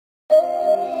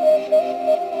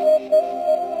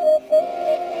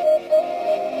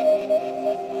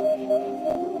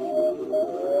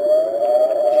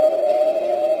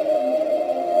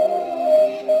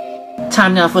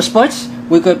Time now for sports.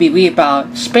 We're going to be reading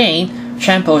about Spain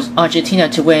tramples Argentina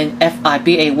to win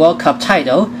FIBA World Cup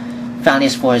title, found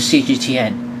this for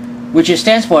CGTN, which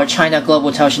stands for China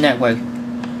Global Television Network.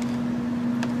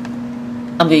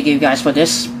 I'm going to give you guys for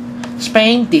this.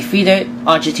 Spain defeated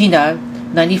Argentina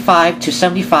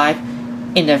 95-75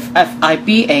 in the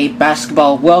FIBA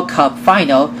Basketball World Cup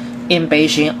final in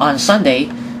Beijing on Sunday,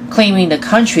 claiming the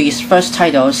country's first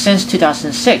title since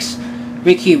 2006.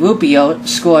 Ricky Rubio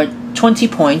scored 20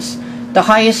 points, the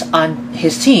highest on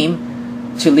his team,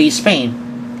 to lead Spain.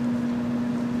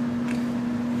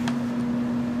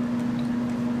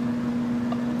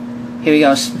 Here he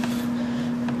goes.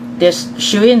 This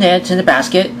shooting it to the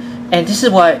basket, and this is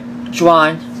what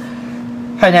Juan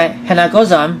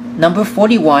Hernagozan, number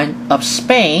 41 of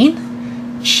Spain,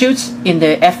 shoots in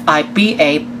the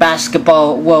FIBA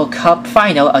Basketball World Cup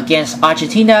final against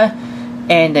Argentina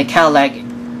and the Cadillac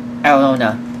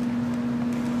Arona.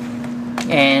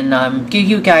 And give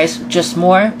you guys just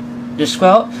more. Just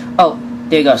scroll. Oh,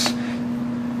 there it goes.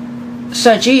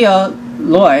 Sergio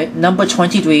Lloyd, number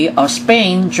 23 of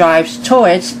Spain, drives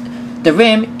towards the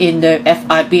rim in the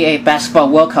FIBA Basketball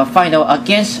World Cup final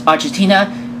against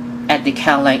Argentina at the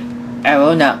Cadillac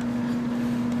Arona.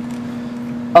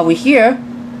 Over here,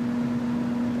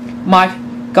 Mark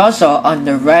Gasol on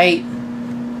the right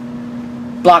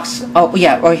blocks. Oh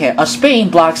yeah, right here. Spain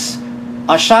blocks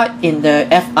a shot in the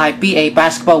FIBA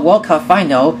Basketball World Cup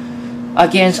final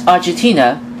against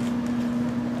Argentina.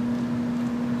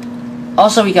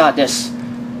 Also, we got this.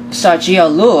 Sergio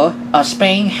Llull of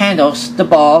Spain handles the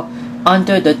ball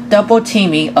under the double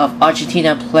teaming of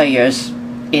Argentina players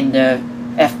in the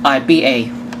FIBA.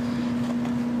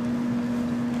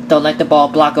 Don't let the ball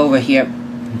block over here.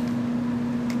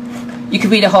 You can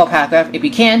read the whole paragraph if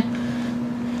you can.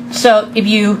 So if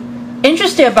you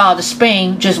interested about the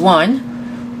Spain just won,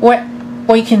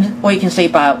 or you can say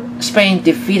about Spain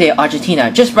defeated Argentina,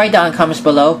 just write down in the comments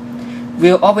below.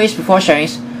 We'll always, before sharing,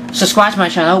 subscribe to my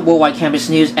channel, Worldwide Campus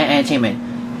News and Entertainment,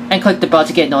 and click the bell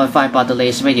to get notified about the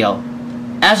latest video.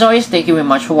 As always, thank you very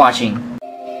much for watching.